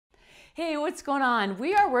Hey, what's going on?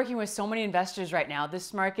 We are working with so many investors right now.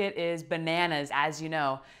 This market is bananas, as you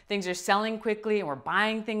know. Things are selling quickly and we're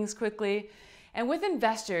buying things quickly. And with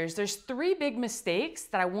investors, there's three big mistakes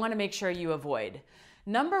that I want to make sure you avoid.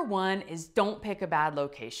 Number one is don't pick a bad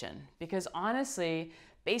location, because honestly,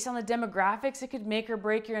 based on the demographics, it could make or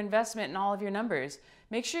break your investment and all of your numbers.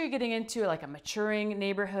 Make sure you're getting into like a maturing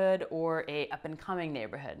neighborhood or a up-and-coming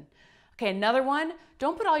neighborhood. Okay, another one,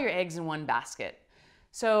 don't put all your eggs in one basket.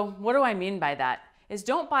 So what do I mean by that? Is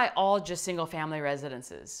don't buy all just single family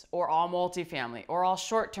residences or all multifamily or all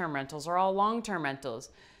short-term rentals or all long-term rentals.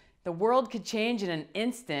 The world could change in an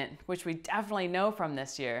instant, which we definitely know from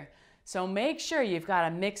this year. So make sure you've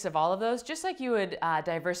got a mix of all of those, just like you would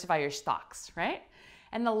diversify your stocks, right?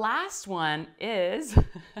 And the last one is,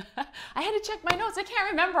 I had to check my notes. I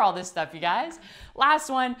can't remember all this stuff, you guys. Last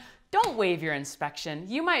one, don't waive your inspection.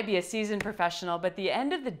 You might be a seasoned professional, but at the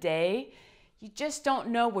end of the day, you just don't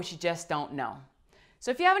know what you just don't know.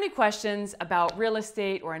 So if you have any questions about real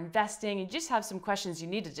estate or investing, you just have some questions you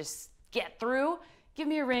need to just get through, give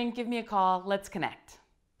me a ring, give me a call, let's connect.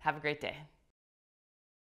 Have a great day.